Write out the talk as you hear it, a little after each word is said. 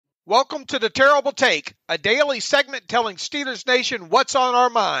Welcome to the Terrible Take, a daily segment telling Steelers Nation what's on our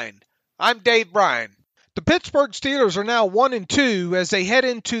mind. I'm Dave Bryan. The Pittsburgh Steelers are now 1-2 as they head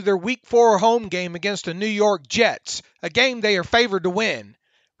into their Week 4 home game against the New York Jets, a game they are favored to win.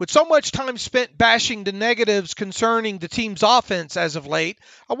 With so much time spent bashing the negatives concerning the team's offense as of late,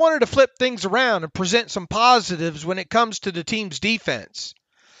 I wanted to flip things around and present some positives when it comes to the team's defense.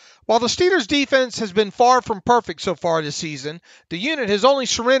 While the Steelers' defense has been far from perfect so far this season, the unit has only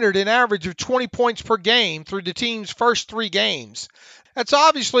surrendered an average of 20 points per game through the team's first 3 games. That's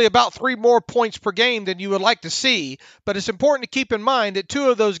obviously about 3 more points per game than you would like to see, but it's important to keep in mind that 2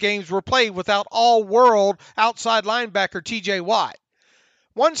 of those games were played without all-world outside linebacker T.J. Watt.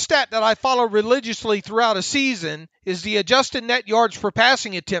 One stat that I follow religiously throughout a season is the adjusted net yards per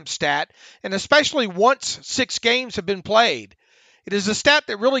passing attempt stat, and especially once 6 games have been played. It is a stat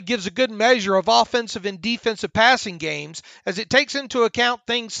that really gives a good measure of offensive and defensive passing games as it takes into account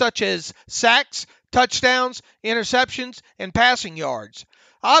things such as sacks, touchdowns, interceptions, and passing yards.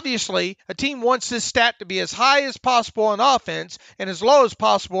 Obviously, a team wants this stat to be as high as possible on offense and as low as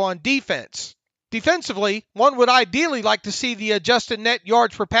possible on defense. Defensively, one would ideally like to see the adjusted net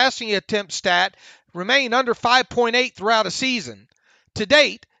yards per passing attempt stat remain under 5.8 throughout a season. To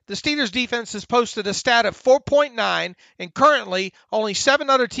date, the Steelers' defense has posted a stat of 4.9, and currently only 7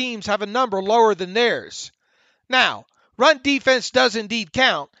 other teams have a number lower than theirs. Now, run defense does indeed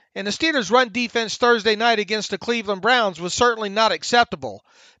count, and the Steelers' run defense Thursday night against the Cleveland Browns was certainly not acceptable.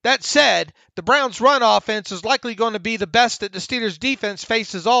 That said, the Browns' run offense is likely going to be the best that the Steelers' defense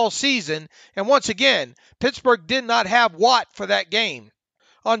faces all season, and once again, Pittsburgh did not have Watt for that game.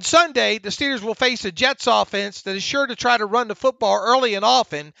 On Sunday, the Steelers will face a Jets offense that is sure to try to run the football early and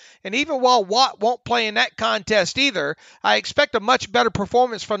often, and even while Watt won't play in that contest either, I expect a much better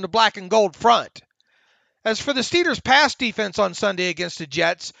performance from the black and gold front. As for the Steelers' pass defense on Sunday against the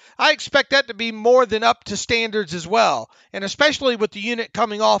Jets, I expect that to be more than up to standards as well, and especially with the unit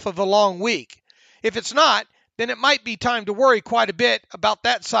coming off of a long week. If it's not, then it might be time to worry quite a bit about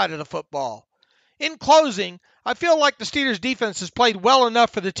that side of the football. In closing, I feel like the Steelers' defense has played well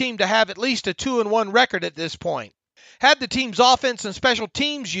enough for the team to have at least a 2-1 record at this point. Had the team's offense and special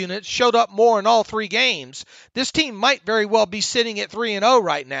teams units showed up more in all 3 games, this team might very well be sitting at 3-0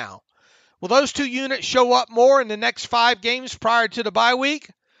 right now. Will those 2 units show up more in the next 5 games prior to the bye week?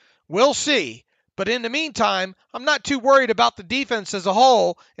 We'll see. But in the meantime, I'm not too worried about the defense as a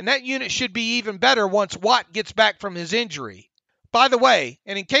whole, and that unit should be even better once Watt gets back from his injury. By the way,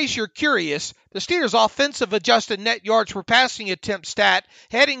 and in case you're curious, the Steelers' offensive adjusted net yards per passing attempt stat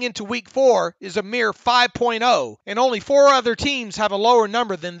heading into Week 4 is a mere 5.0, and only 4 other teams have a lower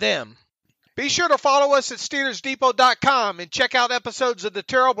number than them. Be sure to follow us at SteelersDepot.com and check out episodes of The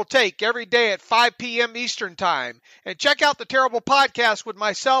Terrible Take every day at 5 p.m. Eastern Time. And check out The Terrible Podcast with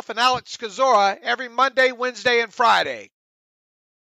myself and Alex Kozora every Monday, Wednesday, and Friday.